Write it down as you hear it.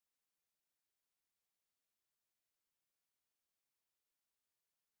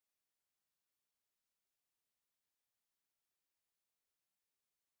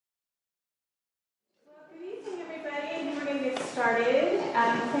started.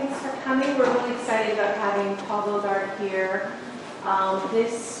 Thanks for coming. We're really excited about having Paul Bogard here.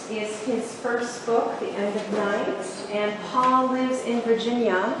 This is his first book, The End of Night, and Paul lives in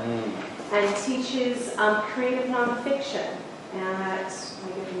Virginia and teaches creative nonfiction at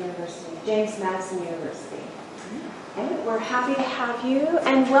university, James Madison University. And we're happy to have you,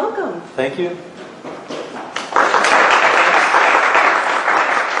 and welcome. Thank you.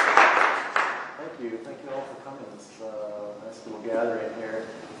 Thank you all for coming. It's a nice little gathering here.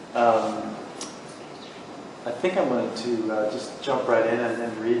 I think I'm going to just jump right in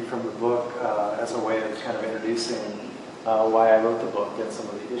and read from the book as a way of kind of introducing why I wrote the book and some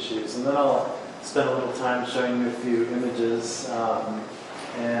of the issues. And then I'll spend a little time showing you a few images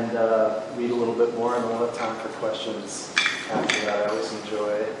and read a little bit more, and we'll have time for questions after that. I always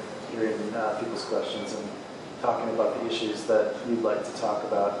enjoy hearing people's questions and talking about the issues that you'd like to talk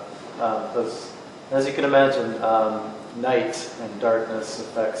about. Because, as you can imagine, night and darkness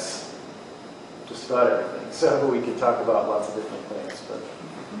affects just about everything. So we can talk about lots of different things. But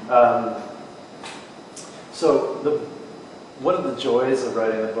one of the joys of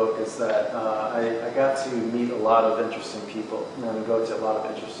writing the book is that I got to meet a lot of interesting people and go to a lot of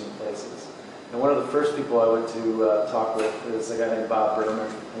interesting places. And one of the first people I went to talk with is a guy named Bob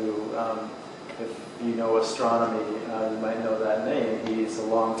Berman, who, if you know astronomy, you might know that name. He's a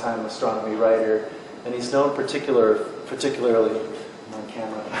long-time astronomy writer, and he's known particularly on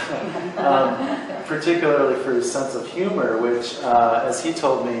camera, particularly for his sense of humor, which, as he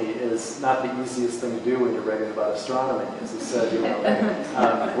told me, is not the easiest thing to do when you're writing about astronomy. As he said, you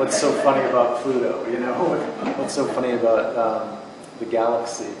know, what's so funny about Pluto? You know, what's so funny about the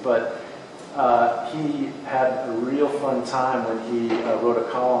galaxy? But he had a real fun time when he wrote a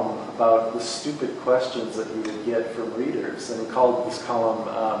column about the stupid questions that he would get from readers, and he called this column,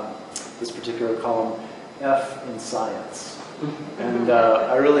 this particular column, F in Science. And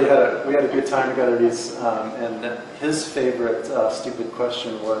we had a good time together. And his favorite stupid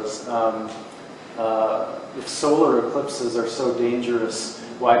question was, if solar eclipses are so dangerous,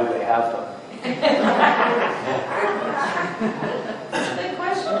 why do they have them?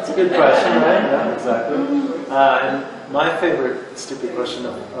 That's a good question, right? Yeah, exactly. And my favorite stupid question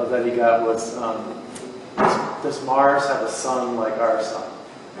that he got was, does Mars have a sun like our sun?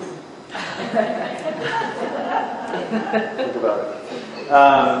 Think about it.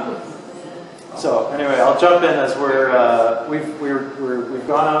 So anyway, I'll jump in as we've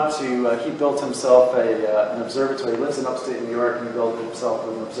gone out to. He built himself an observatory. He lives in upstate New York, and he built himself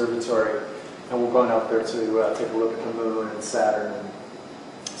an observatory. And we're going out there to take a look at the moon and Saturn and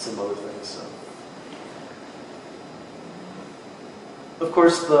some other things. So. Of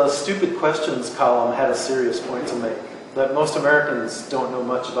course, the stupid questions column had a serious point to make, that most Americans don't know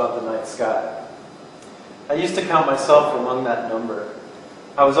much about the night sky. I used to count myself among that number.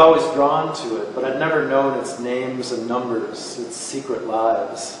 I was always drawn to it, but I'd never known its names and numbers, its secret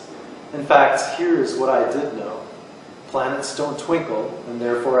lives. In fact, here's what I did know. Planets don't twinkle, and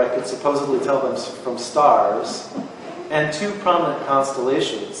therefore I could supposedly tell them from stars, and two prominent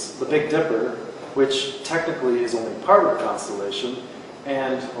constellations, the Big Dipper, which technically is only part of a constellation,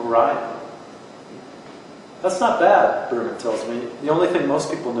 and Orion. That's not bad, Berman tells me. The only thing most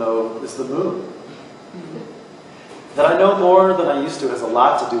people know is the moon. That I know more than I used to has a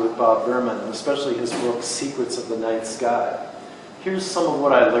lot to do with Bob Berman, and especially his book, Secrets of the Night Sky. Here's some of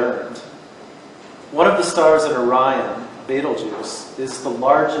what I learned. One of the stars in Orion, Betelgeuse, is the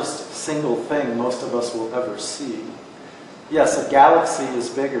largest single thing most of us will ever see. Yes, a galaxy is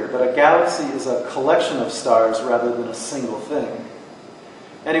bigger, but a galaxy is a collection of stars rather than a single thing.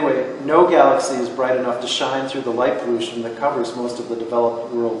 Anyway, no galaxy is bright enough to shine through the light pollution that covers most of the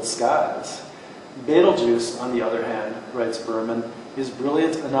developed world skies. Betelgeuse, on the other hand, writes Berman, is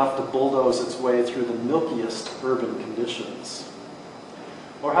brilliant enough to bulldoze its way through the milkiest urban conditions.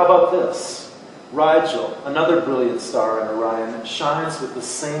 Or how about this? Rigel, another brilliant star in Orion, shines with the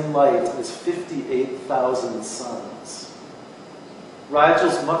same light as 58,000 suns.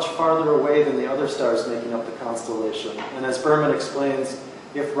 Rigel's much farther away than the other stars making up the constellation, and as Berman explains,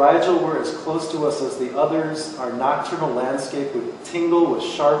 if Rigel were as close to us as the others, our nocturnal landscape would tingle with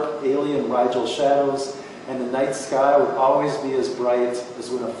sharp alien Rigel shadows, and the night sky would always be as bright as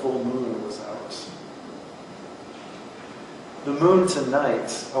when a full moon was ours. The moon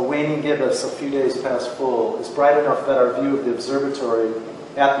tonight, a waning gibbous a few days past full, is bright enough that our view of the observatory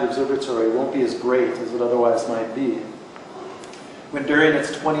won't be as great as it otherwise might be. When during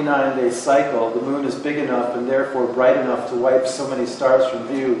its 29-day cycle, the moon is big enough and therefore bright enough to wipe so many stars from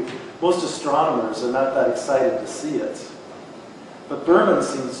view, most astronomers are not that excited to see it. But Berman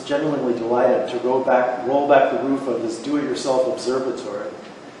seems genuinely delighted to roll back the roof of his do-it-yourself observatory.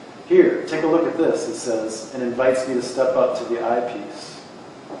 Here, take a look at this, he says, and invites me to step up to the eyepiece.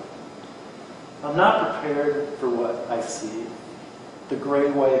 I'm not prepared for what I see. The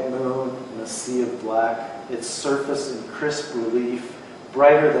gray-white moon in a sea of black, its surface in crisp relief,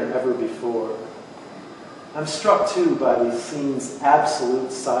 brighter than ever before. I'm struck, too, by these scenes'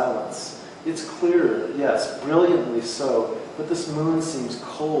 absolute silence. It's clearer, yes, brilliantly so, but this moon seems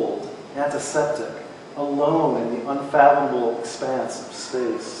cold, antiseptic, alone in the unfathomable expanse of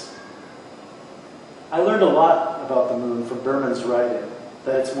space. I learned a lot about the moon from Berman's writing,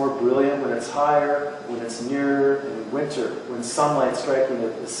 that it's more brilliant when it's higher, when it's nearer, and in winter, when sunlight striking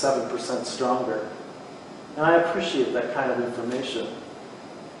it is 7% stronger. And I appreciate that kind of information.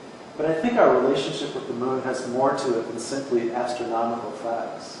 But I think our relationship with the moon has more to it than simply astronomical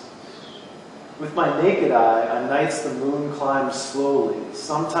facts. With my naked eye, on nights the moon climbs slowly,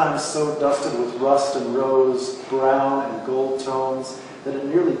 sometimes so dusted with rust and rose, brown and gold tones, that it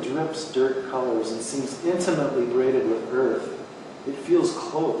nearly drips dirt colors and seems intimately braided with earth. It feels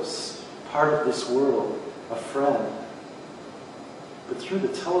close, part of this world, a friend. But through the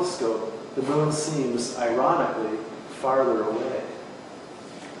telescope, the moon seems, ironically, farther away.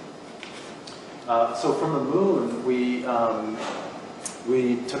 So from the moon,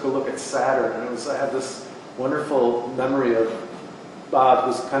 we took a look at Saturn, and I have this wonderful memory of Bob,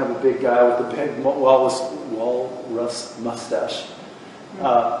 who's kind of a big guy with a big walrus mustache,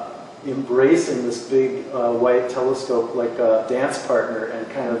 embracing this big white telescope like a dance partner and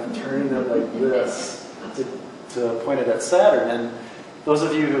kind of turning it like this to point it at Saturn. And those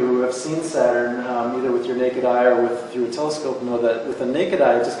of you who have seen Saturn, either with your naked eye or through a telescope, know that with a naked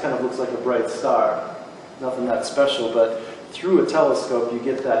eye it just kind of looks like a bright star. Nothing that special, but through a telescope you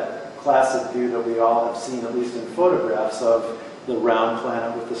get that classic view that we all have seen, at least in photographs, of the round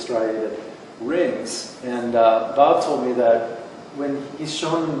planet with the striated rings. And Bob told me that when he's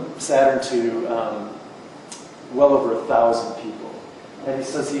shown Saturn to well over 1,000 people, and he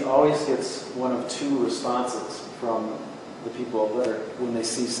says he always gets one of two responses from the people when they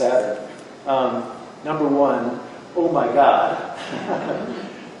see Saturn. Number one, oh my God.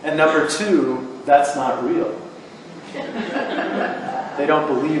 And number two, that's not real. They don't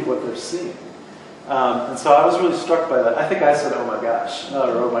believe what they're seeing. And so I was really struck by that. I think I said, oh my gosh,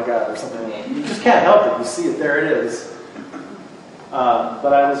 or oh my God, or something. You just can't help it. You see it, there it is.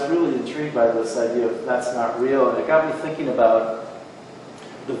 But I was really intrigued by this idea of that's not real. And it got me thinking about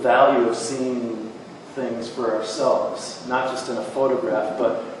the value of seeing things for ourselves, not just in a photograph,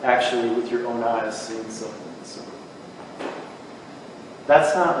 but actually with your own eyes seeing something. So,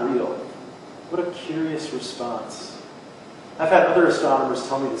 that's not real. What a curious response. I've had other astronomers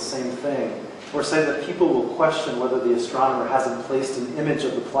tell me the same thing, or say that people will question whether the astronomer hasn't placed an image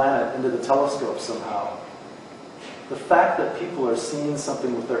of the planet into the telescope somehow. The fact that people are seeing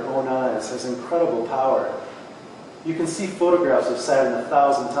something with their own eyes has incredible power. You can see photographs of Saturn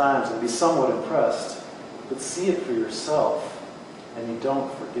 1,000 times and be somewhat impressed, but see it for yourself, and you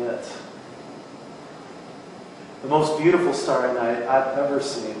don't forget. The most beautiful starry night I've ever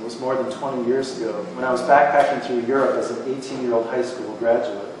seen was more than 20 years ago, when I was backpacking through Europe as an 18-year-old high school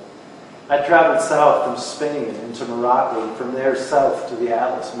graduate. I traveled south from Spain into Morocco, and from there south to the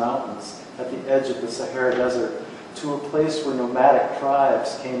Atlas Mountains, at the edge of the Sahara Desert, to a place where nomadic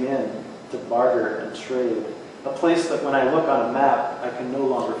tribes came in to barter and trade. A place that when I look on a map, I can no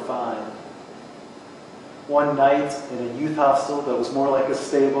longer find. One night in a youth hostel that was more like a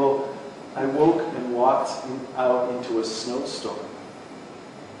stable, I woke and walked out into a snowstorm.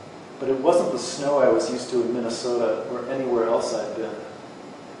 But it wasn't the snow I was used to in Minnesota or anywhere else I'd been.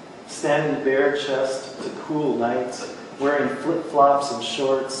 Standing bare chest to cool nights, wearing flip-flops and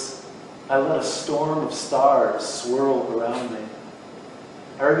shorts, I let a storm of stars swirl around me.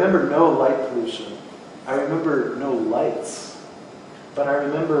 I remember no light pollution. I remember no lights. But I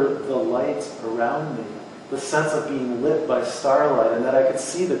remember the light around me, the sense of being lit by starlight, and that I could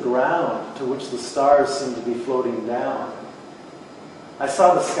see the ground to which the stars seemed to be floating down. I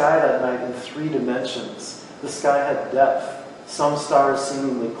saw the sky that night in 3 dimensions. The sky had depth, some stars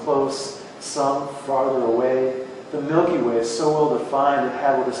seemingly close, some farther away. The Milky Way is so well defined it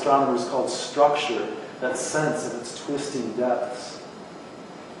had what astronomers called structure, that sense of its twisting depths.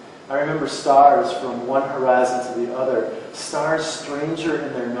 I remember stars from one horizon to the other, stars stranger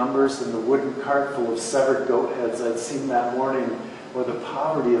in their numbers than the wooden cart full of severed goat heads I'd seen that morning, or the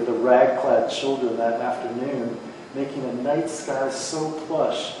poverty of the rag-clad children that afternoon, making a night sky so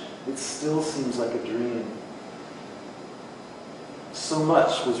plush it still seems like a dream. So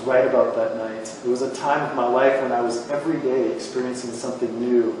much was right about that night. It was a time of my life when I was every day experiencing something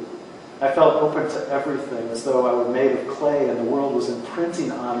new. I felt open to everything, as though I were made of clay and the world was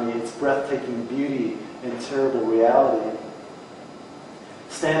imprinting on me its breathtaking beauty and terrible reality.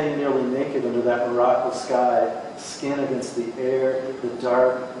 Standing nearly naked under that Morocco sky, skin against the air, the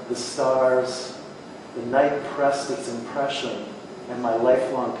dark, the stars, the night pressed its impression, and my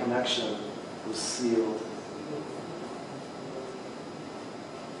lifelong connection was sealed.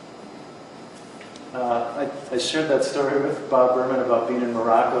 I shared that story with Bob Berman about being in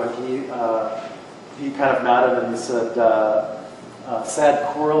Morocco, and he kind of nodded and he said, a sad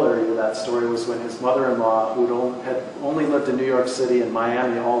corollary to that story was when his mother-in-law, who had only lived in New York City and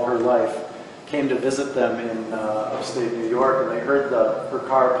Miami all her life, came to visit them in upstate New York, and they heard her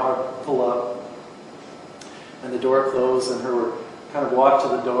car pull up, and the door closed, and her kind of walked to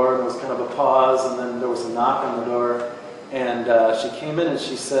the door, and there was kind of a pause, and then there was a knock on the door. And she came in and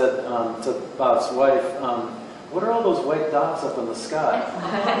she said to Bob's wife, "What are all those white dots up in the sky?"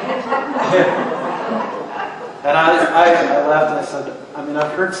 And I laughed and I said, "I mean,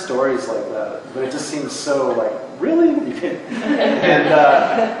 I've heard stories like that, but it just seems so like, really?"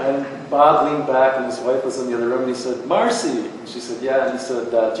 And Bob leaned back and his wife was in the other room and he said, "Marcy." And she said, "Yeah." And he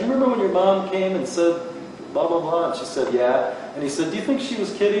said, "Do you remember when your mom came and said blah, blah, blah?" And she said, "Yeah." And he said, "Do you think she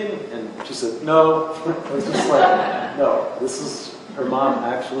was kidding?" And she said, "No." It was just like, no, this is, her mom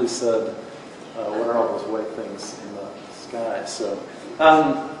actually said, "What are all those white things in the sky?" So,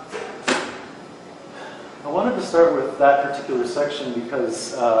 I wanted to start with that particular section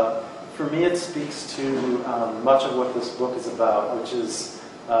because for me it speaks to much of what this book is about, which is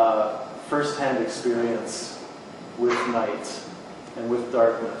first-hand experience with night and with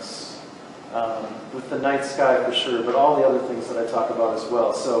darkness. With the night sky for sure, but all the other things that I talk about as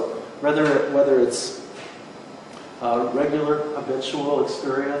well. So whether it's a regular habitual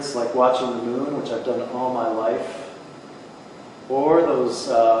experience like watching the moon, which I've done all my life, or those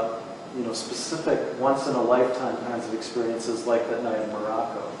specific once-in-a-lifetime kinds of experiences like that night in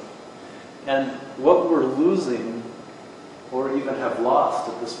Morocco. And what we're losing, or even have lost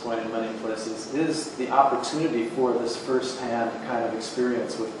at this point in many places, is the opportunity for this first-hand kind of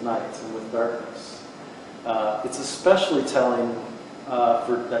experience with night and with darkness. It's especially telling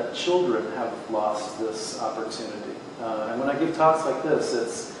that children have lost this opportunity. And when I give talks like this,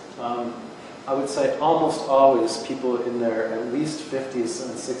 it's, I would say almost always people in their at least 50s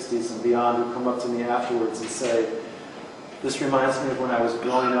and 60s and beyond who come up to me afterwards and say, "This reminds me of when I was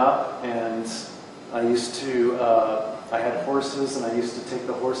growing up and I used to, I had horses and I used to take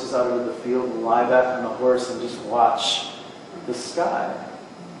the horses out into the field and lie back on the horse and just watch the sky."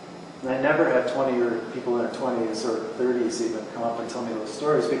 And I never had people in their 20s or 30s even come up and tell me those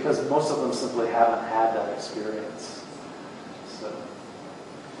stories because most of them simply haven't had that experience. So,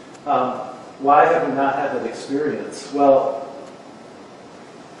 why have we not had that experience? Well,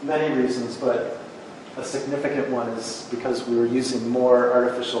 many reasons, but a significant one is because we were using more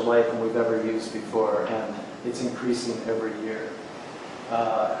artificial light than we've ever used before, and it's increasing every year.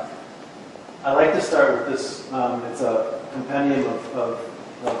 I like to start with this. It's a compendium of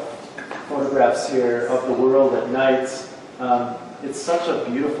photographs here of the world at night. It's such a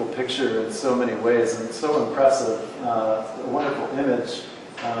beautiful picture in so many ways, and it's so impressive. A wonderful image.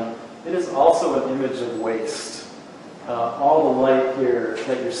 It is also an image of waste. All the light here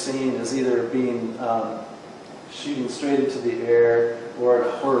that you're seeing is either being shooting straight into the air, or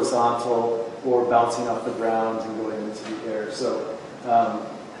horizontal, or bouncing off the ground and going into the air. So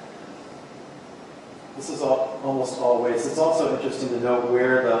this is almost all waste. It's also interesting to note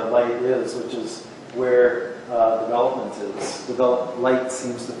where the light is, which is where development is. Light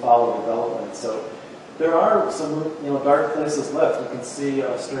seems to follow development. So there are some dark places left. You can see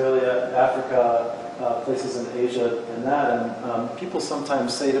Australia, Africa, places in Asia, and that. And people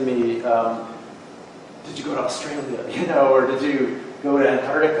sometimes say to me, "Did you go to Australia?" Or "Did you go to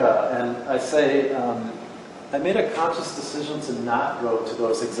Antarctica?" And I say, I made a conscious decision to not go to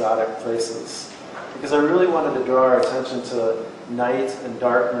those exotic places because I really wanted to draw our attention to night and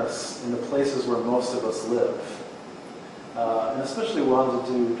darkness in the places where most of us live. And especially wanted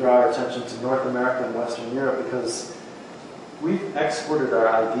to draw our attention to North America and Western Europe because we've exported our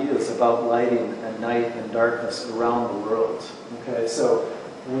ideas about lighting and night and darkness around the world. Okay, so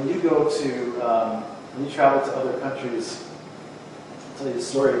when you go to, when you travel to other countries, I'll tell you a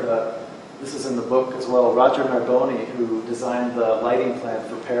story. This is in the book as well. Roger Narboni, who designed the lighting plan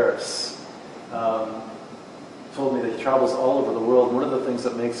for Paris, told me that he travels all over the world. One of the things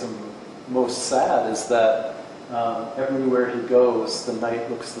that makes him most sad is that everywhere he goes, the night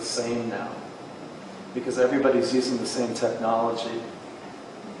looks the same now. because everybody's using the same technology,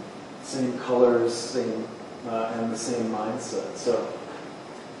 same colors, same and the same mindset. So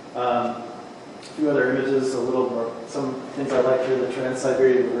a few other images, a little more, some things I like here, the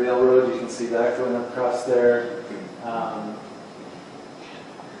Trans-Siberian Railroad, you can see that going across there.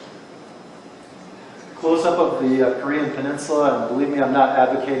 Close-up of the Korean Peninsula, and believe me, I'm not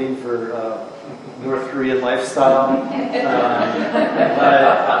advocating for North Korean lifestyle.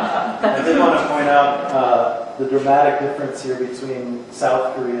 But I did want to point out the dramatic difference here between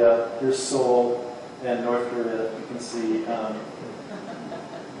South Korea, here's Seoul, and North Korea. You can see,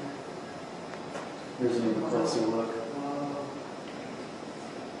 here's an even closer look.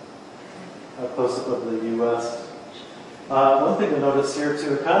 A close-up of the U.S. One thing to notice here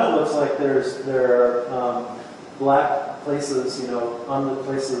too, it kind of looks like there are black places, unlit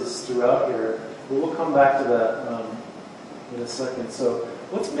places throughout here. But we'll come back to that in a second. So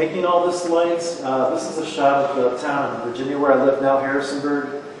what's making all this light? This is a shot of the town in Virginia where I live now,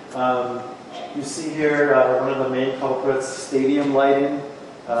 Harrisonburg. You see here one of the main culprits, stadium lighting.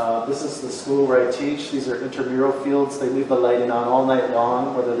 This is the school where I teach. These are intramural fields. They leave the lighting on all night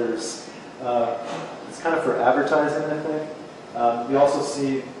long, whether there's it's kind of for advertising, I think. You also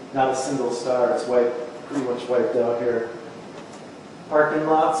see not a single star. It's pretty much wiped out here. Parking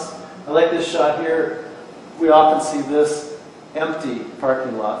lots. I like this shot here. We often see this empty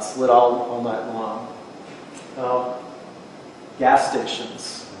parking lots lit all night long. Gas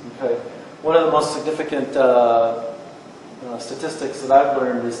stations. Okay. One of the most significant statistics that I've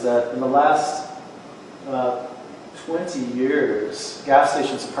learned is that in the last 20 years, gas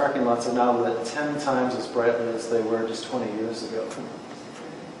stations and parking lots are now lit 10 times as brightly as they were just 20 years ago.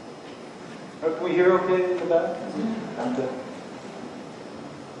 Can we hear okay in the back? Okay.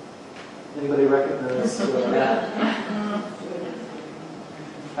 Anybody recognize that?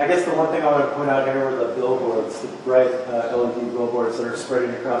 I guess the one thing I want to point out here are the billboards, the bright LED billboards that are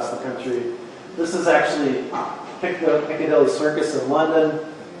spreading across the country. This is actually Piccadilly Circus in London.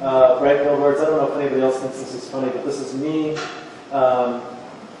 Bright billboards. I don't know if anybody else thinks this is funny, but this is me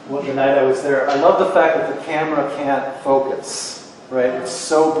the night I was there. I love the fact that the camera can't focus, right? It's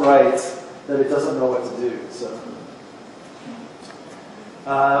so bright that it doesn't know what to do. So,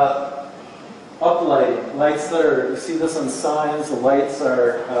 uplighting. Lights that are, you see this on signs, the lights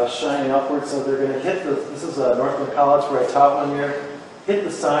are shining upwards, so they're going to hit this is Northland College where I taught 1 year, hit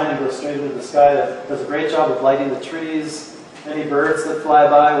the sign and go straight into the sky. That does a great job of lighting the trees. Any birds that fly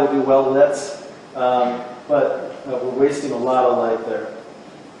by will be well lit, but we're wasting a lot of light there.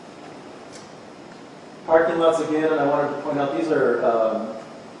 Parking lots again, and I wanted to point out these are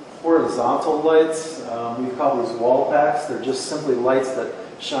horizontal lights. We call these wall packs. They're just simply lights that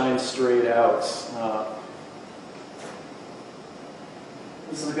shine straight out.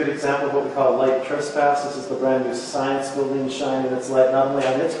 This is a good example of what we call light trespass. This is the brand new science building shining its light not only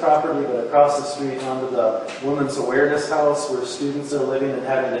on its property, but across the street onto the Women's Awareness House where students are living and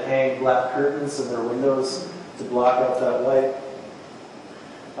having to hang black curtains in their windows to block out that light.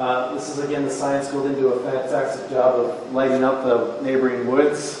 This is again the science building doing a fantastic job of lighting up the neighboring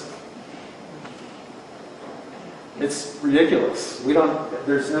woods. It's ridiculous.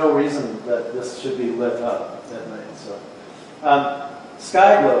 There's no reason that this should be lit up at night. So.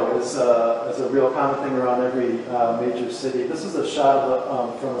 Sky glow is a real common thing around every major city. This is a shot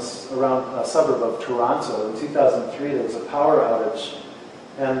of from around a suburb of Toronto. In 2003, there was a power outage,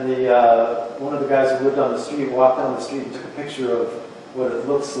 and one of the guys who lived on the street walked down the street and took a picture of what it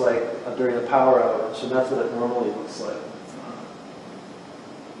looks like during a power outage, and that's what it normally looks like.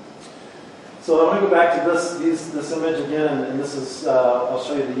 So I want to go back to this image again, and this is I'll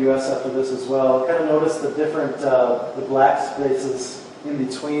show you the U.S. after this as well. Kind of notice the different the black spaces in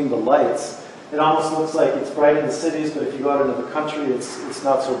between the lights. It almost looks like it's bright in the cities, but if you go out into the country, it's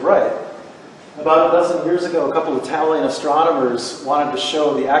not so bright. About a dozen years ago, a couple of Italian astronomers wanted to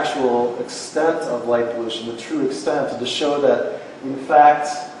show the actual extent of light pollution, the true extent, and to show that, in fact,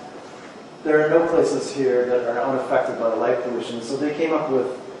 there are no places here that are unaffected by light pollution. So they came up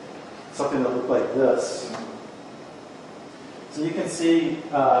with something that looked like this. So you can see,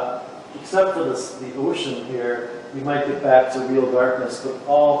 except for the ocean here, you might get back to real darkness, but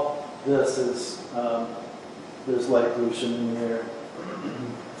all this is, there's light pollution in here.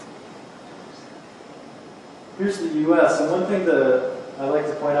 Here's the U.S., and one thing that I like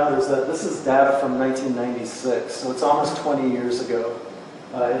to point out is that this is data from 1996, so it's almost 20 years ago.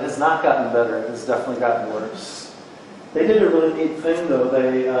 It has not gotten better, it has definitely gotten worse. They did a really neat thing though.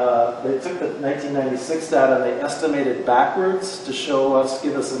 They took the 1996 data and they estimated backwards to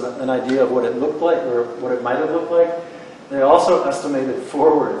give us an idea of what it looked like or what it might have looked like. They also estimated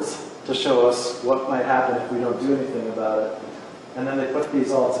forwards to to show us what might happen if we don't do anything about it. And then they put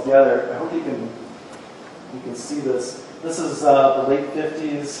these all together. I hope you can see this. This is the late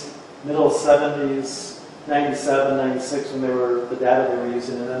 50s, middle 70s, 97, 96 when the data they were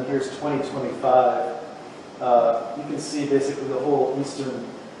using, and then here's 2025. You can see basically the whole eastern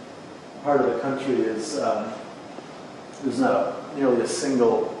part of the country is, there's not nearly a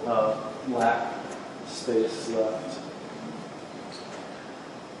single black space left.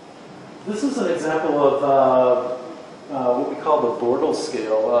 This is an example of what we call the Bortle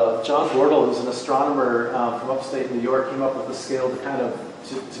scale. John Bortle, who's an astronomer from upstate New York, came up with a scale to kind of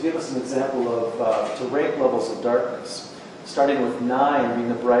to give us an example of to rate levels of darkness, starting with 9 being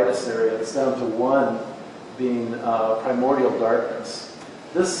the brightest area, it's down to 1 being primordial darkness.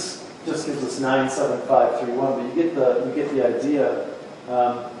 This just gives us 97531, but you get the idea.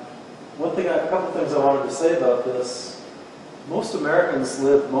 A couple things I wanted to say about this. Most Americans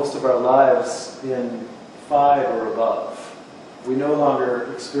live most of our lives in 5 or above. We no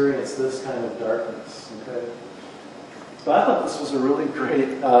longer experience this kind of darkness. Okay? But I thought this was a really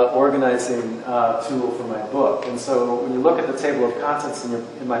great organizing tool for my book. And so when you look at the table of contents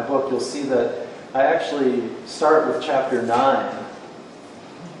in my book, you'll see that I actually start with chapter 9,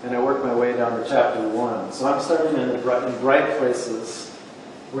 and I work my way down to chapter 1. So I'm starting in bright places,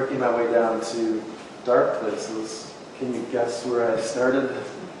 working my way down to dark places. Can you guess where I started?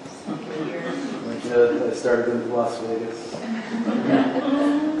 I started in Las Vegas.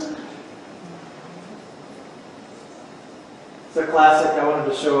 It's a classic. I wanted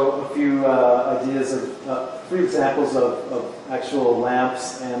to show a few ideas of 3 examples of actual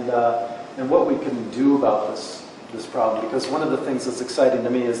lamps and what we can do about this problem. Because one of the things that's exciting to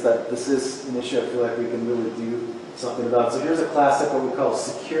me is that this is an issue I feel like we can really do something about. So here's a classic, what we call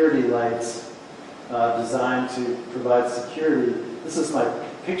security lights, designed to provide security. This is my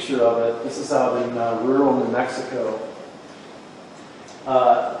picture of it. This is out in rural New Mexico.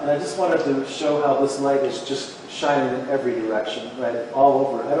 And I just wanted to show how this light is just shining in every direction, right, all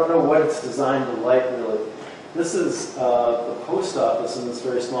over. I don't know what it's designed to light, really. This is the post office in this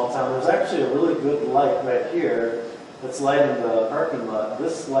very small town. There's actually a really good light right here that's lighting the parking lot.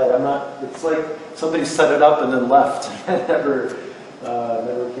 This light, it's like somebody set it up and then left and never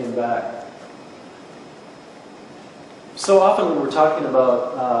came back. So often when we're talking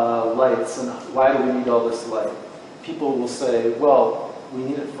about lights and why do we need all this light, people will say, well, we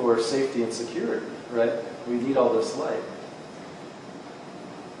need it for safety and security, right? We need all this light.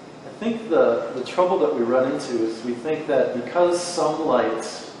 I think the trouble that we run into is we think that because some light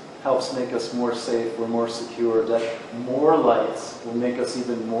helps make us more safe or more secure, that more lights will make us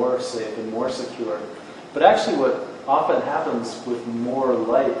even more safe and more secure. But actually what often happens with more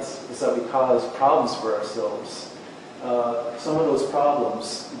lights is that we cause problems for ourselves. Some of those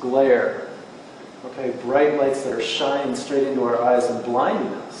problems, glare, okay, bright lights that are shining straight into our eyes and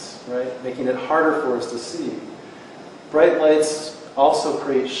blinding us, right, making it harder for us to see. Bright lights also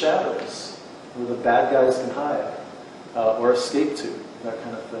create shadows where the bad guys can hide or escape to, that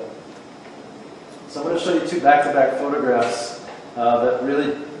kind of thing. So I'm going to show you 2 back-to-back photographs that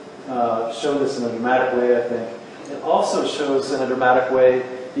really show this in a dramatic way, I think. It also shows in a dramatic way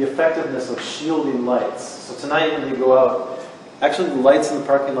the effectiveness of shielding lights. So tonight when you go out, actually the lights in the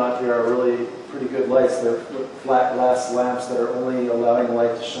parking lot here are really pretty good lights. They're flat glass lamps that are only allowing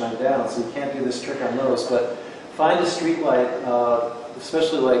light to shine down, so you can't do this trick on those. But find a street light,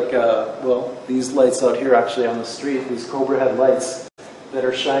 especially like, well, these lights out here actually on the street, these Cobra head lights that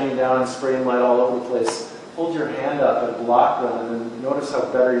are shining down and spraying light all over the place. Hold your hand up and block them, and then notice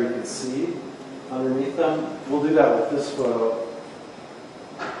how better you can see underneath them. We'll do that with this photo.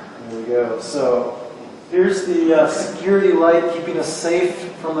 There we go. So here's the security light keeping us safe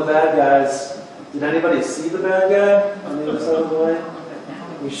from the bad guys. Did anybody see the bad guy on the other side of the light?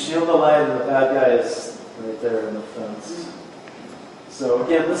 We shield the light and the bad guy is right there in the fence. So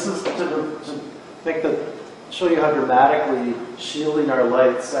again, this is to show you how dramatically shielding our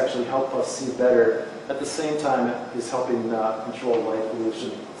lights actually help us see better. At the same time, it is helping control light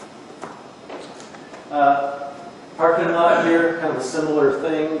pollution. Parking lot here, kind of a similar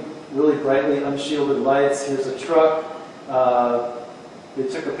thing. Really brightly unshielded lights. Here's a truck. They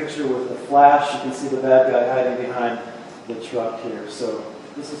took a picture with a flash. You can see the bad guy hiding behind the truck here. So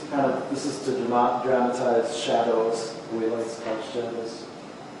this is to dramatize shadows, the way lights cause shadows.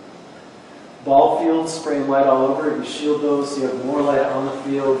 Ball fields, spraying light all over. You shield those, so you have more light on the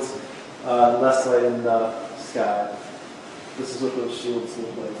fields, less light in the sky. This is what those shields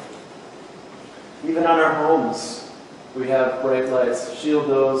look like. Even on our homes, we have bright lights. Shield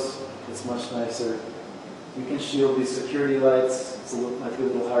those, it's much nicer. You can shield these security lights. might be a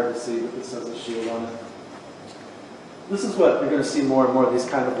little hard to see, but this has a shield on it. This is what you're going to see more and more of these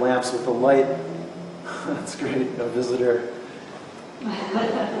kind of lamps with the light. That's great, a visitor.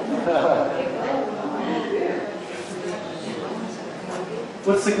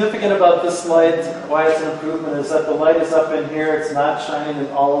 What's significant about this light, why it's an improvement, is that the light is up in here, it's not shining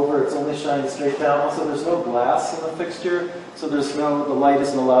all over, it's only shining straight down. Also, there's no glass in the fixture, so the light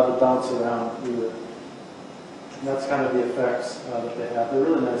isn't allowed to bounce around either. And that's kind of the effects that they have. They're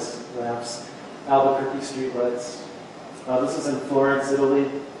really nice lamps. Albuquerque street lights. This is in Florence, Italy.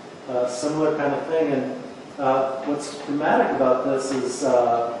 Similar kind of thing. And what's dramatic about this is,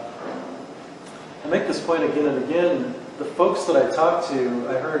 I make this point again and again, the folks that I talk to,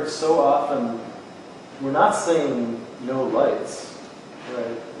 I heard so often, we're not saying no lights,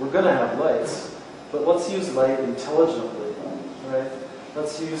 right? We're going to have lights, but let's use light intelligently, right?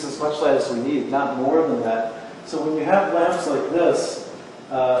 Let's use as much light as we need, not more than that. So when you have lamps like this,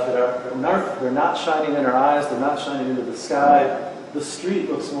 they're not shining in our eyes, they're not shining into the sky, the street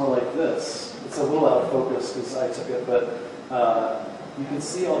looks more like this. It's a little out of focus because I took it, but you can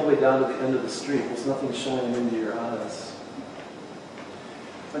see all the way down to the end of the street. There's nothing shining into your eyes.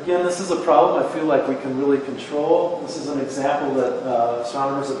 Again, this is a problem I feel like we can really control. This is an example that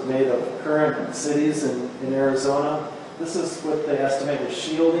astronomers have made of current cities in Arizona. This is what they estimate with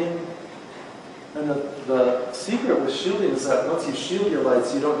shielding. And the secret with shielding is that once you shield your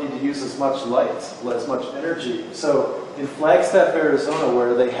lights, you don't need to use as much light, as much energy. So in Flagstaff, Arizona,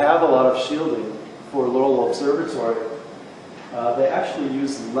 where they have a lot of shielding for Lowell Observatory, they actually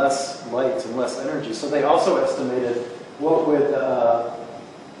use less light and less energy. So they also estimated what would,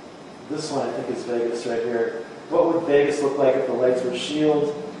 this one I think is Vegas right here, what would Vegas look like if the lights were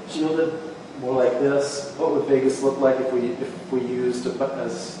shielded? More like this. What would Vegas look like if we used the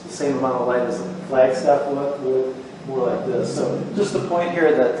same amount of light as Flagstaff would? More like this. So just the point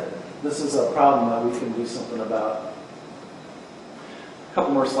here that this is a problem that we can do something about. A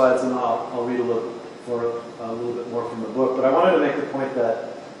couple more slides and I'll read a little bit more from the book. But I wanted to make the point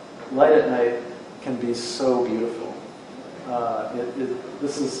that light at night can be so beautiful.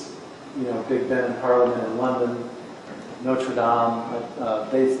 This is, Big Ben and Parliament in London. Notre Dame,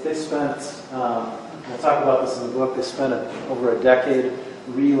 they spent, we'll talk about this in the book, they spent over a decade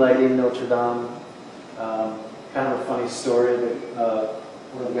relighting Notre Dame. Kind of a funny story, but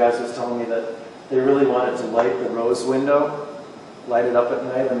one of the guys was telling me that they really wanted to light the rose window, light it up at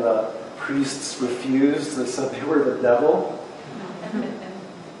night, and the priests refused. They said they were the devil.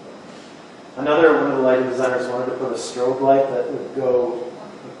 One of the lighting designers wanted to put a strobe light that would go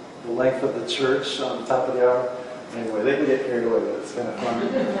the length of the church on the top of the hour. Anyway, they can get carried away with it. It's kind of fun.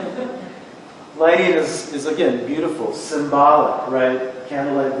 Lighting is, again, beautiful, symbolic, right?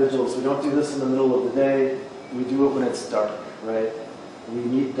 Candlelight vigils. We don't do this in the middle of the day. We do it when it's dark, right? We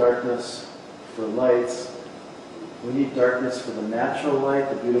need darkness for lights. We need darkness for the natural light,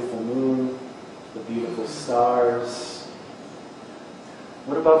 the beautiful moon, the beautiful stars.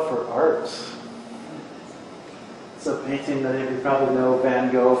 What about for art? It's a painting that you probably know, Van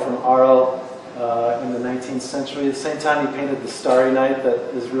Gogh from Arles. In the 19th century. At the same time, he painted the Starry Night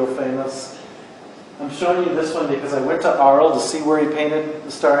that is real famous. I'm showing you this one because I went to Arles to see where he painted the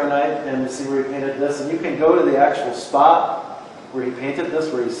Starry Night and to see where he painted this. And you can go to the actual spot where he painted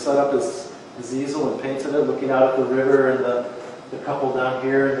this, where he set up his easel and painted it, looking out at the river and the couple down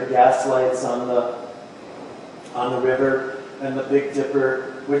here and the gas lights on the river and the Big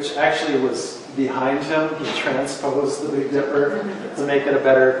Dipper, which actually was behind him. He transposed the Big Dipper to make it a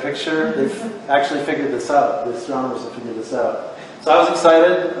better picture. They've actually figured this out. The astronomers have figured this out. So I was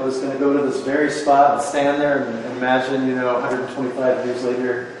excited. I was going to go to this very spot and stand there and imagine, 125 years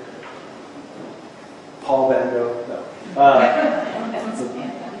later, Paul Van Gogh. No.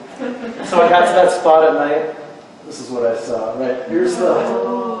 So I got to that spot at night. This is what I saw. Right here's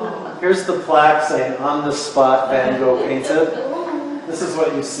the plaque saying, "On the spot, Van Gogh painted." This is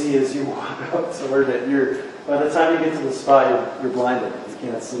what you see as you walk up toward it. By the time you get to the spot, you're blinded. You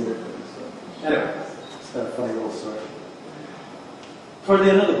can't see anything. So. Anyway, it's kind of a funny little story. Toward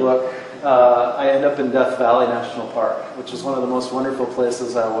the end of the book, I end up in Death Valley National Park, which is one of the most wonderful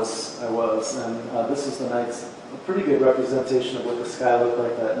places I was. And this is a pretty good representation of what the sky looked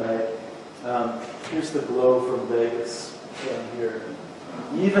like that night. Here's the glow from Vegas down here.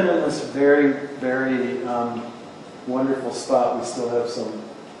 Even in this very, very wonderful spot, we still have some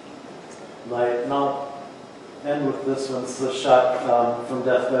light. And I'll end with this one. It's the shot from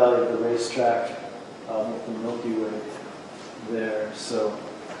Death Valley of the racetrack with the Milky Way there. So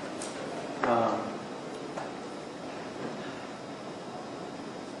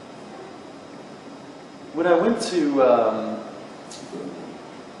when I went to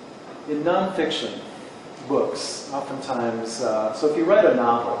In nonfiction books, oftentimes, so if you write a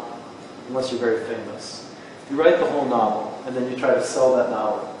novel, unless you're very famous, you write the whole novel, and then you try to sell that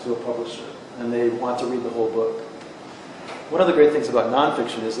novel to a publisher, and they want to read the whole book. One of the great things about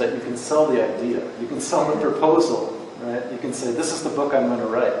nonfiction is that you can sell the idea. You can sell the proposal, right? You can say, this is the book I'm going to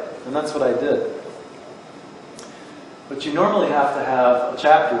write. And that's what I did. But you normally have to have a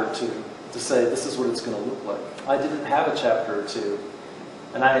chapter or two to say, this is what it's going to look like. I didn't have a chapter or two.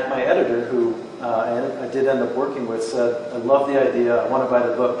 And my editor, who I did end up working with, said, I love the idea, I want to buy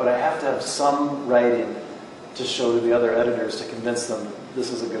the book, but I have to have some writing to show to the other editors to convince them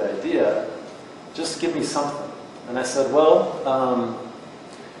this is a good idea. Just give me something. And I said, well,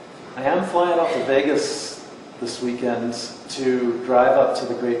 I am flying out to Vegas this weekend to drive up to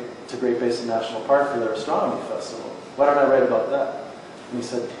Great Basin National Park for their astronomy festival. Why don't I write about that? And he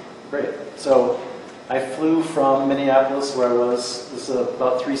said, great. So I flew from Minneapolis, where I was, this was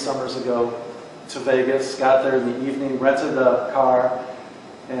about 3 summers ago, to Vegas, got there in the evening, rented a car,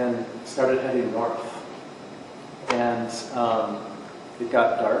 and started heading north. And it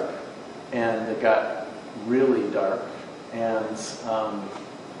got dark, and it got really dark, and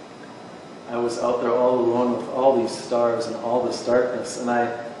I was out there all alone with all these stars and all this darkness. And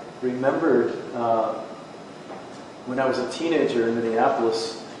I remembered when I was a teenager in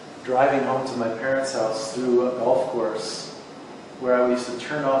Minneapolis, driving home to my parents' house through a golf course where I used to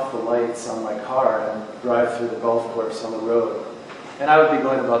turn off the lights on my car and drive through the golf course on the road. And I would be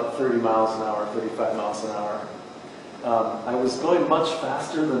going about 30 miles an hour, 35 miles an hour. I was going much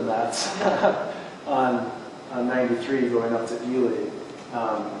faster than that on 93 going up to Ely. I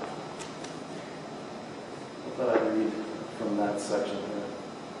thought I'd read from that section here.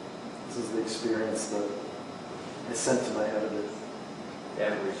 This is the experience that I sent to my editor.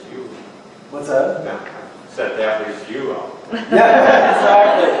 That was you. What's that? No, said that was you.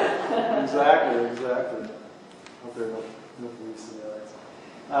 Yeah, exactly. Hope there are no police in the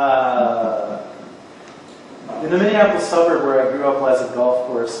audience. In the Minneapolis suburb where I grew up lies a golf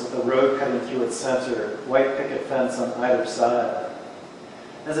course with a road cutting through its center, white picket fence on either side.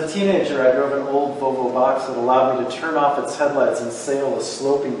 As a teenager, I drove an old Volvo box that allowed me to turn off its headlights and sail a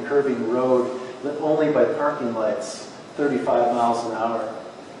sloping, curving road lit only by parking lights, 35 miles an hour.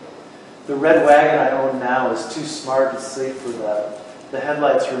 The red wagon I own now is too smart and safe for that. The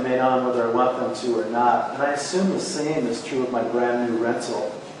headlights remain on whether I want them to or not, and I assume the same is true of my brand new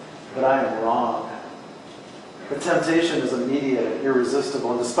rental. But I am wrong. The temptation is immediate and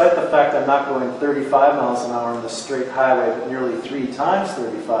irresistible, and despite the fact I'm not going 35 miles an hour on the straight highway, but nearly 3 times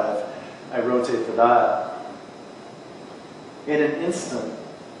 35, I rotate the dial. In an instant,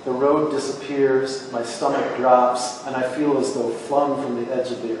 the road disappears, my stomach drops, and I feel as though flung from the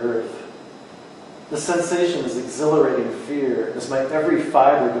edge of the earth. The sensation is exhilarating fear, as my every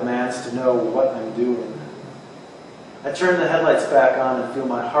fiber demands to know what I'm doing. I turn the headlights back on and feel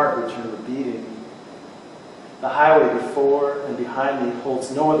my heart return to beating. The highway before and behind me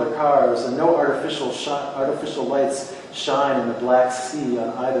holds no other cars, and no artificial lights shine in the black sea on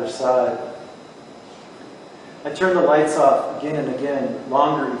either side. I turn the lights off again and again,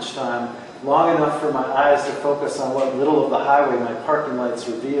 longer each time, long enough for my eyes to focus on what little of the highway my parking lights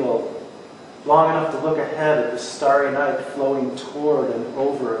reveal, long enough to look ahead at the starry night flowing toward and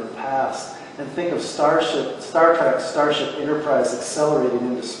over and past, and think of Star Trek's Starship Enterprise accelerating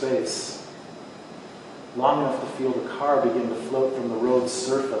into space. Long enough to feel the car begin to float from the road's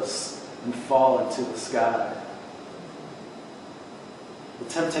surface and fall into the sky. The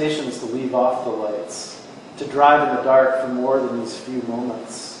temptation is to leave off the lights, to drive in the dark for more than these few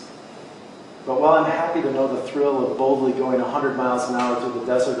moments. But while I'm happy to know the thrill of boldly going 100 miles an hour through the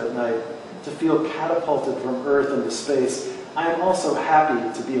desert at night, to feel catapulted from Earth into space, I am also happy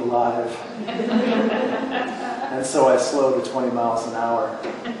to be alive. And so I slow to 20 miles an hour.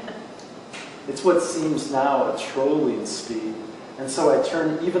 It's what seems now a trolling speed, and so I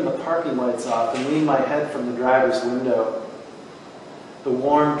turn even the parking lights off and lean my head from the driver's window. The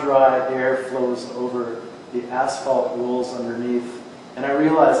warm, dry air flows over, the asphalt rolls underneath, and I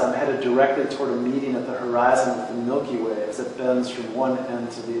realize I'm headed directly toward a meeting at the horizon with the Milky Way as it bends from one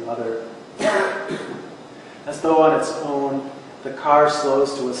end to the other. As though on its own, the car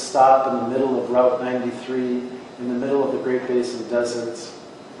slows to a stop in the middle of Route 93, in the middle of the Great Basin Desert.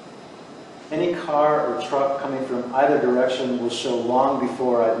 Any car or truck coming from either direction will show long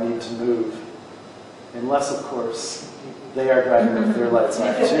before I'd need to move. Unless, of course, they are driving with their lights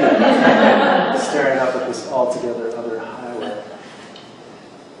off too, staring up at this altogether other highway.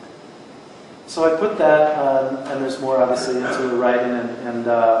 So I put that, and there's more obviously into the writing, and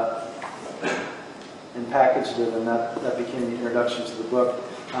and packaged it, and that became the introduction to the book.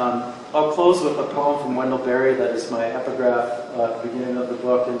 I'll close with a poem from Wendell Berry that is my epigraph at the beginning of the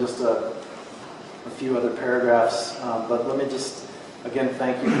book, and just a few other paragraphs. But let me just, again,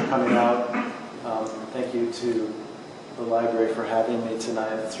 thank you for coming out. Thank you to the library for having me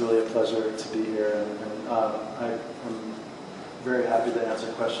tonight. It's really a pleasure to be here, and I'm very happy to answer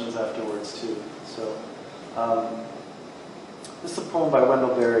questions afterwards, too. So, this is a poem by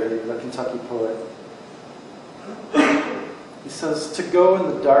Wendell Berry, the Kentucky poet. He says, "To go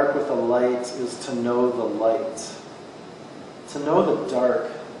in the dark with a light is to know the light. To know the dark,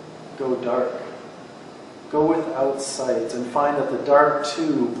 go dark. Go without sight and find that the dark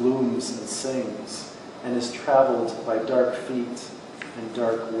too blooms and sings and is traveled by dark feet and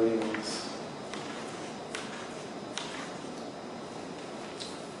dark wings."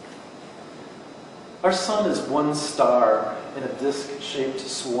 Our sun is one star in a disc-shaped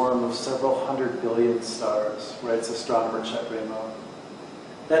swarm of several 100 billion stars, writes astronomer Chet Ramo.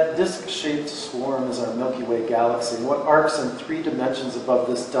 That disc-shaped swarm is our Milky Way galaxy, and what arcs in 3 dimensions above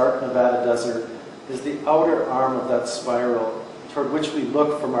this dark Nevada desert is the outer arm of that spiral toward which we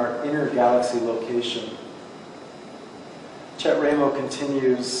look from our inner galaxy location. Chet Ramo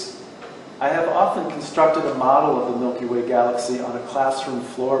continues, "I have often constructed a model of the Milky Way galaxy on a classroom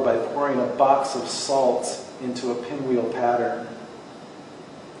floor by pouring a box of salt into a pinwheel pattern.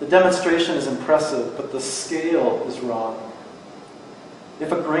 The demonstration is impressive, but the scale is wrong.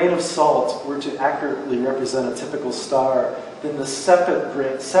 If a grain of salt were to accurately represent a typical star, then the separate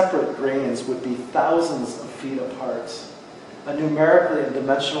grains would be thousands of feet apart. A numerically and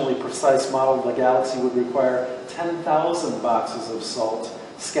dimensionally precise model of the galaxy would require 10,000 boxes of salt,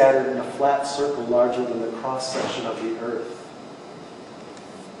 scattered in a flat circle larger than the cross-section of the Earth.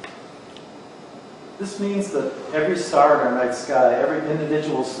 This means that every star in our night sky, every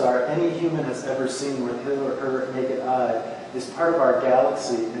individual star any human has ever seen with his or her naked eye, is part of our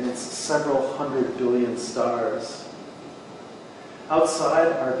galaxy and its several 100 billion stars.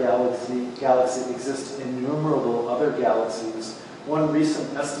 Outside our galaxy exist innumerable other galaxies. One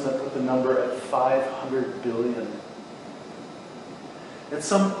recent estimate put the number at 500 billion. At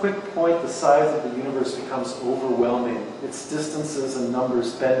some quick point, the size of the universe becomes overwhelming, its distances and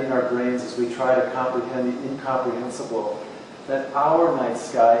numbers bending our brains as we try to comprehend the incomprehensible. That our night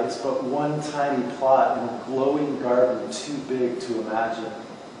sky is but one tiny plot in a glowing garden too big to imagine.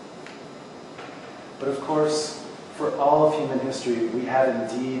 But of course, for all of human history, we have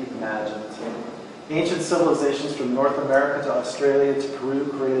indeed imagined. Ancient civilizations from North America to Australia to Peru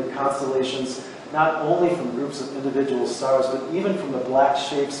created constellations not only from groups of individual stars, but even from the black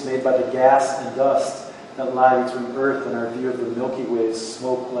shapes made by the gas and dust that lie between Earth and our view of the Milky Way's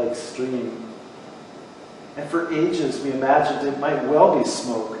smoke-like stream. And for ages, we imagined it might well be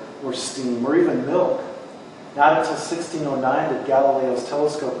smoke or steam or even milk. Not until 1609 did Galileo's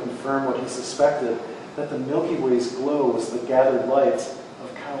telescope confirm what he suspected, that the Milky Way's glow was the gathered light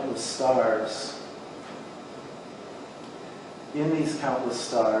of countless stars. In these countless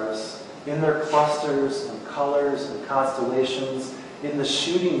stars, in their clusters and colors and constellations, in the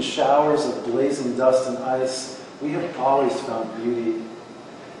shooting showers of blazing dust and ice, we have always found beauty.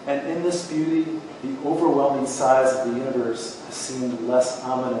 And in this beauty, the overwhelming size of the universe has seemed less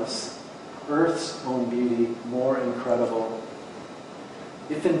ominous, Earth's own beauty more incredible.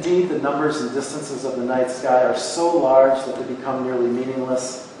 If indeed the numbers and distances of the night sky are so large that they become nearly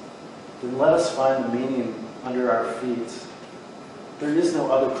meaningless, then let us find the meaning under our feet. There is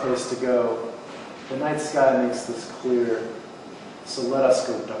no other place to go. The night sky makes this clear, so let us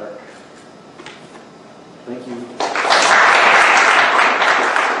go dark. Thank you.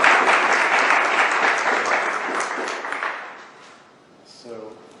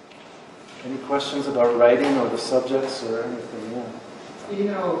 So, any questions about writing or the subjects or anything? Yeah. Do you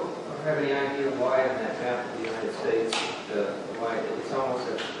know, or have any idea why on that map of the United States, why it's almost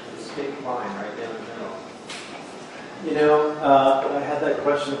a distinct line right down the middle? You know, I had that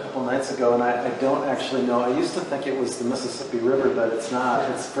question a couple nights ago, and I don't actually know. I used to think it was the Mississippi River, but it's not.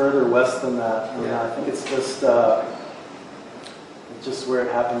 It's further west than that. And Yeah. I think it's just where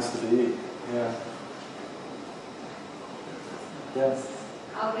it happens to be. Yeah. Yes.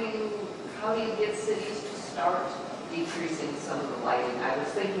 How do you get cities to start decreasing some of the lighting? I was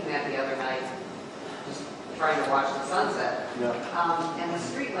thinking that the other night, just trying to watch the sunset. Yeah. And the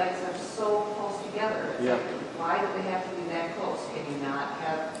street lights are so close together. It's Yeah. like, why do they have to be that close? Can you not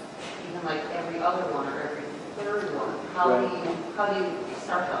have even like every other one or every third one? How do you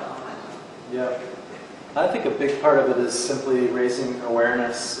start that momentum? Yeah. I think a big part of it is simply raising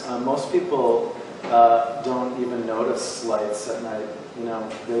awareness. Most people don't even notice lights at night. You know,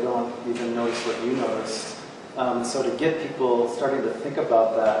 they don't even notice what you noticed. So to get people starting to think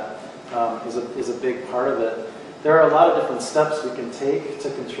about that is a big part of it. There are a lot of different steps we can take to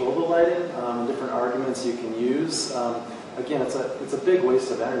control the lighting, different arguments you can use. Again, it's a big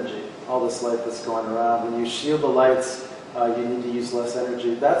waste of energy, all this light that's going around. When you shield the lights, you need to use less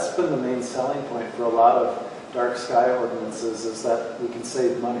energy. That's been the main selling point for a lot of dark sky ordinances, is that we can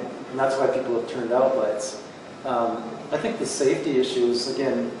save money. And that's why people have turned out lights. I think the safety issue is,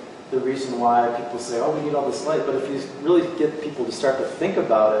 again, the reason why people say, oh, we need all this light. But if you really get people to start to think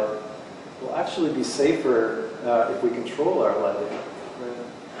about it, we'll actually be safer if we control our lighting.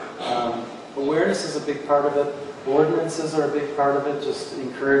 Right? Awareness is a big part of it. Ordinances are a big part of it, just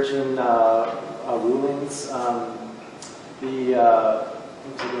encouraging rulings. What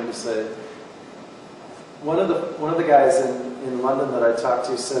was I going to say? One of the guys in London that I talked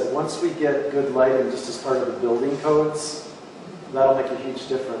to said, once we get good lighting just as part of the building codes, that'll make a huge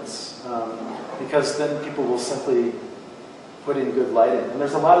difference. Because then people will simply put in good lighting. And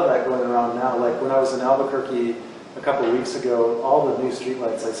there's a lot of that going around now. Like when I was in Albuquerque a couple of weeks ago, all the new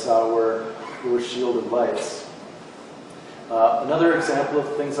streetlights I saw were shielded lights. Another example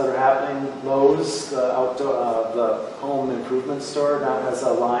of things that are happening, Lowe's, the home improvement store, now has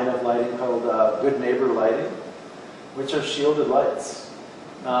a line of lighting called Good Neighbor Lighting, which are shielded lights.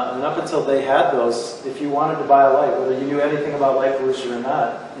 And up until they had those, if you wanted to buy a light, whether you knew anything about light pollution or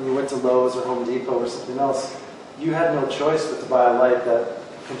not, and you went to Lowe's or Home Depot or something else, you had no choice but to buy a light that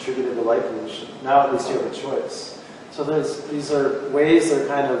contributed to light pollution. Now at least you have a choice. So these are ways that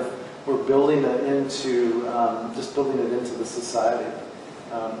kind of, we're building it into, just building it into the society.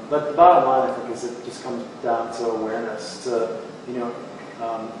 But the bottom line, I think, is it just comes down to awareness. To,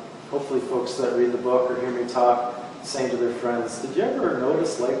 hopefully folks that read the book or hear me talk, saying to their friends, did you ever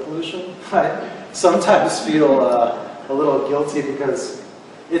notice light pollution? I sometimes feel a little guilty because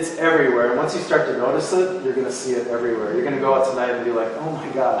it's everywhere. And once you start to notice it, you're going to see it everywhere. You're going to go out tonight and be like, oh my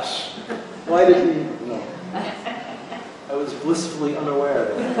gosh, why did we? No. I was blissfully unaware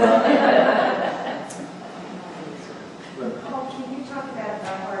of it. Paul, can you talk about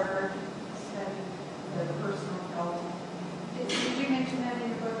Harvard study, the personal health? Did you mention that in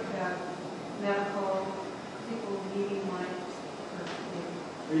your book about medical people needing lights?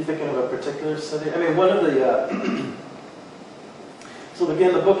 Are you thinking of a particular study? I mean, one of the... So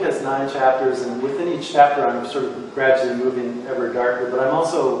again, the book has 9 chapters, and within each chapter I'm sort of gradually moving ever darker, but I'm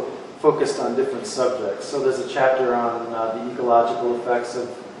also focused on different subjects. So there's a chapter on the ecological effects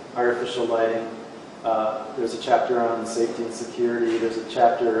of artificial lighting. There's a chapter on safety and security. There's a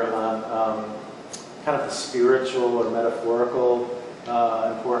chapter on kind of the spiritual or metaphorical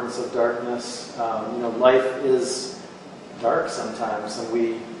importance of darkness. Life is dark sometimes,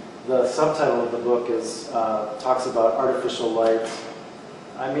 and the subtitle of the book is talks about artificial light.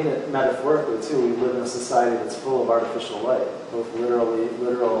 I mean it metaphorically too. We live in a society that's full of artificial light, both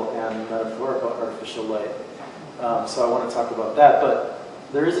literal and metaphorical artificial light. So I want to talk about that. But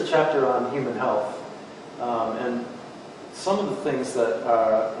there is a chapter on human health, and some of the things that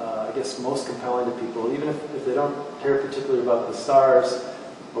are, I guess, most compelling to people, even if they don't care particularly about the stars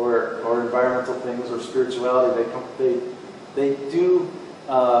or environmental things or spirituality, they do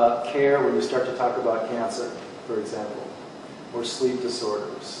care when you start to talk about cancer, for example, or sleep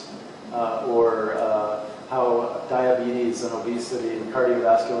disorders, or how diabetes and obesity and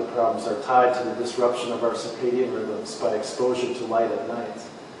cardiovascular problems are tied to the disruption of our circadian rhythms by exposure to light at night.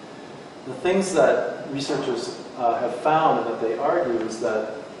 The things that researchers have found and that they argue is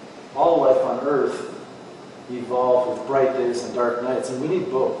that all life on Earth evolved with bright days and dark nights, and we need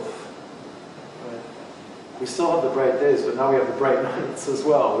both. Right? We still have the bright days, but now we have the bright nights as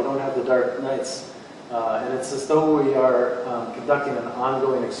well. We don't have the dark nights. And it's as though we are conducting an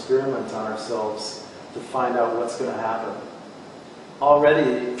ongoing experiment on ourselves to find out what's going to happen.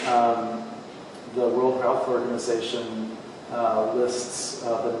 Already, the World Health Organization lists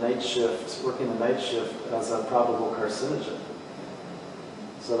working the night shift as a probable carcinogen.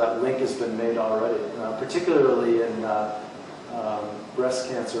 So that link has been made already, particularly in breast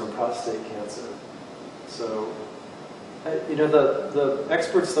cancer and prostate cancer. So, the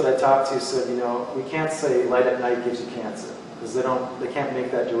experts that I talked to said, we can't say light at night gives you cancer, because they can't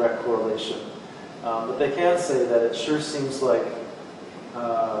make that direct correlation. But they can say that it sure seems like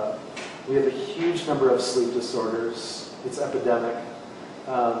we have a huge number of sleep disorders. It's epidemic.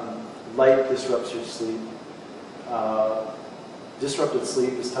 Light disrupts your sleep. Disrupted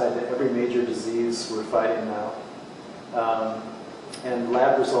sleep is tied to every major disease we're fighting now. And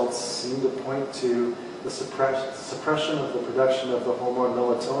lab results seem to point to the suppression of the production of the hormone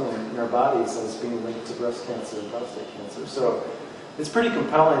melatonin in our bodies as being linked to breast cancer and prostate cancer. So it's pretty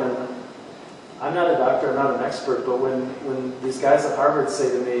compelling. And I'm not a doctor, I'm not an expert, but when these guys at Harvard say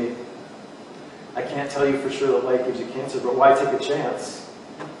to me, I can't tell you for sure that light gives you cancer, but why take a chance?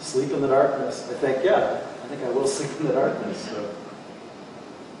 Sleep in the darkness. I think, yeah, I think I will sleep in the darkness. So.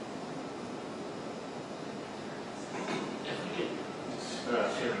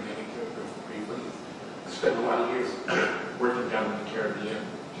 Sharing an anecdote briefly. I spent a lot of years working down in the Caribbean,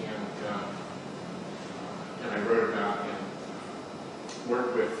 and I wrote about and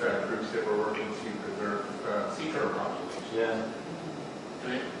worked with groups that were working to preserve sea turtle populations. Yeah.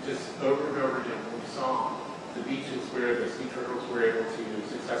 And it just over and over again, we saw the beaches where the sea turtles were able to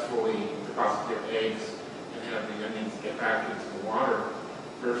successfully deposit their eggs and have the onions get back into the water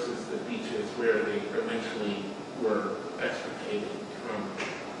versus the beaches where they eventually were extricated from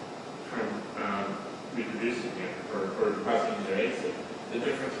reproducing it or depositing their eggs. The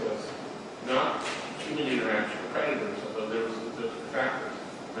difference was not human interaction with predators, although there was those factors,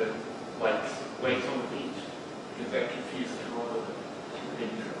 but lights on the beach, because that confused them all of the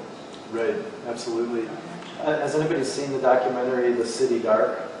baby turtles. Right, absolutely. Has anybody seen the documentary The City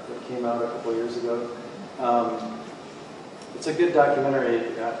Dark that came out a couple years ago? It's a good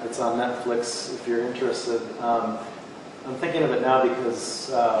documentary. It's on Netflix if you're interested. I'm thinking of it now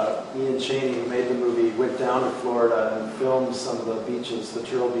because Ian Chaney, who made the movie, went down to Florida and filmed some of the beaches, the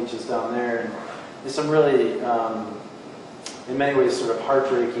turtle beaches down there. And there's some really, in many ways, sort of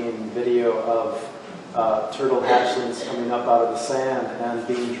heartbreaking video of turtle hatchlings coming up out of the sand and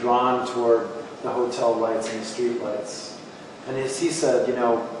being drawn toward the hotel lights and the street lights. And as he said, you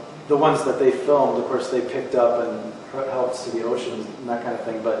know, the ones that they filmed, of course, they picked up and helped to the oceans and that kind of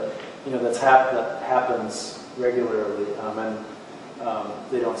thing. But, you know, that happens regularly, and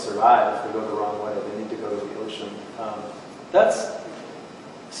they don't survive if they go the wrong way. They need to go to the ocean.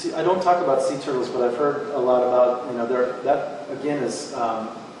 I don't talk about sea turtles, but I've heard a lot about, you know, that again is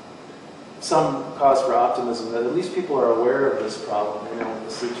some cause for optimism that at least people are aware of this problem, you know, with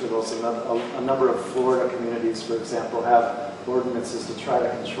the sea turtles. And a number of Florida communities, for example, have ordinances to try to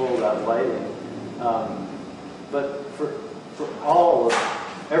control that lighting. But for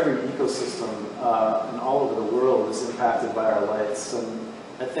every ecosystem and all over the world is impacted by our lights. And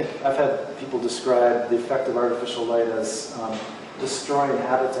I think I've had people describe the effect of artificial light as destroying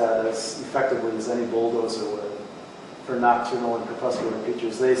habitat as effectively as any bulldozer would for nocturnal and crepuscular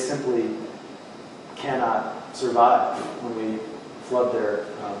creatures. They simply cannot survive when we flood their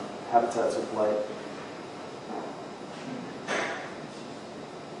habitats with light.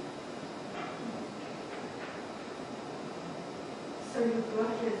 So your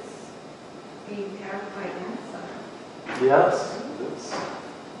book is being tariffed by NASA? Yes, it is.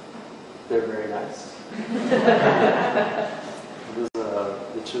 They're very nice.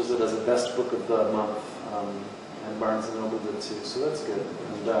 It chose it as the best book of the month, and Barnes & Noble did too, so that's good.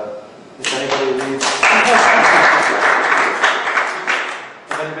 And if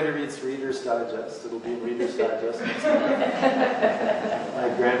anybody reads Reader's Digest, it'll be in Reader's Digest. My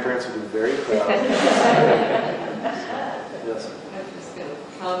grandparents would be very proud. Yes. I'm just going to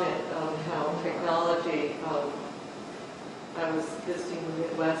comment on how technology, I was visiting the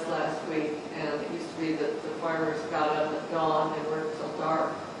Midwest last week, and it used to be that the farmers got up at dawn and worked till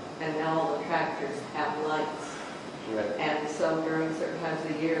dark, and now all the tractors have lights. Right. And so during certain times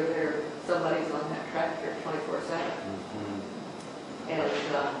of the year, somebody's on that tractor 24/7. And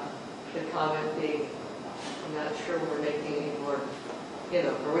the comment being, I'm not sure we're making any more, you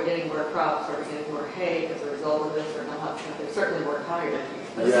know, are we getting more crops, are we getting more hay as a result of this or not? They certainly work harder.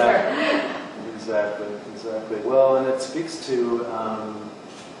 Yeah, exactly. Well, and it speaks to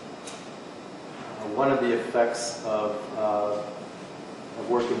one of the effects of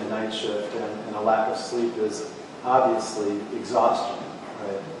working the night shift and a lack of sleep is obviously exhaustion,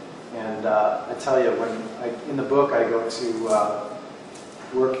 right? And I tell you, in the book I go to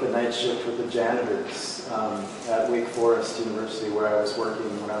work the night shift with the janitors at Wake Forest University, where I was working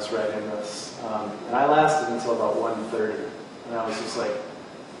when I was writing this. And I lasted until about 1:30, and I was just like,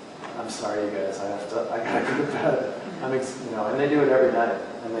 I'm sorry, you guys, I gotta go to bed. And they do it every night,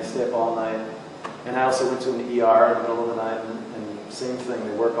 and they stay up all night. And I also went to an ER in the middle of the night, and same thing,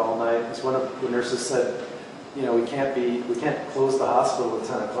 they work all night. Because one of the nurses said, you know, we can't close the hospital at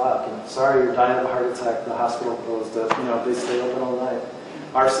 10 o'clock. And sorry, you're dying of a heart attack. The hospital closed up. You know, they stay open all night.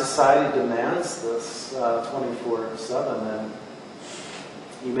 Our society demands this 24/7. And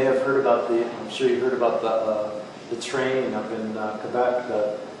you may have heard about I'm sure you heard about the train up in Quebec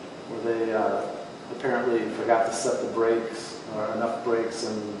where they apparently forgot to set the brakes or enough breaks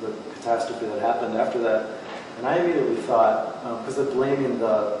and the catastrophe that happened after that. And I immediately thought, because they're blaming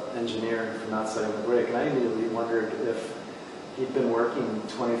the engineer for not setting the brake, and I immediately wondered if he'd been working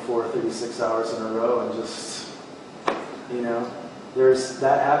 24, 36 hours in a row and just, you know,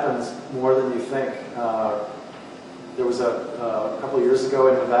 that happens more than you think. There was a couple of years ago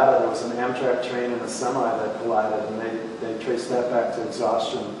in Nevada, there was an Amtrak train and a semi that collided, and they traced that back to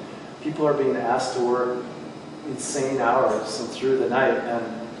exhaustion. People are being asked to work insane hours and through the night,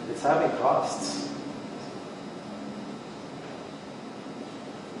 and it's having costs.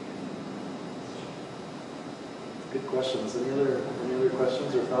 Good questions. Any other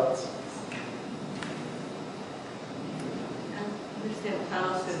questions or thoughts? I understand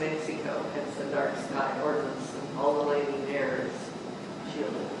Taos, New Mexico has a dark sky ordinance and all the lighting there is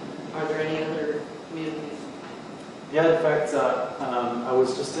shielded. Are there any other communities? Yeah, in fact, I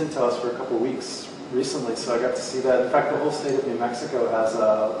was just in Taos for a couple of weeks recently, so I got to see that. In fact, the whole state of New Mexico has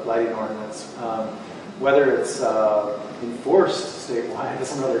a lighting ordinance. Whether it's enforced statewide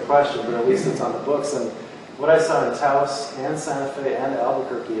is another question, but at least it's on the books. And what I saw in Taos and Santa Fe and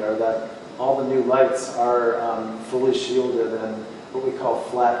Albuquerque are that all the new lights are fully shielded and what we call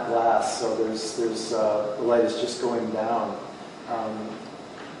flat glass. So the light is just going down.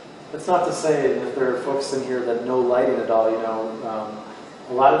 It's not to say that there are folks in here that know lighting at all. You know,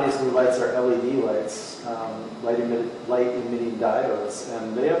 a lot of these new lights are LED lights, light-emitting diodes,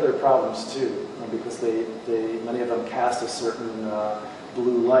 and they have their problems too because many of them cast a certain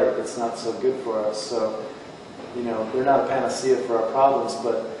blue light that's not so good for us. So, you know, they're not a panacea for our problems,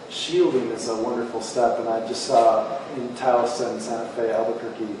 but shielding is a wonderful step. And I just saw in Taos and Santa Fe,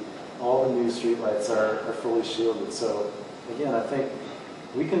 Albuquerque, all the new streetlights are fully shielded. So, again, I think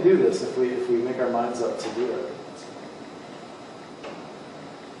we can do this if we make our minds up to do it.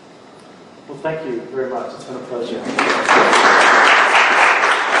 Well, thank you very much. It's been a pleasure. I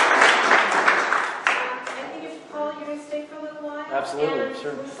think it's Paul, you're going to stay for a little while? Absolutely, and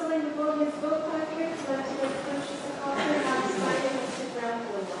sure. We're selling the book, his book, I think, so that's what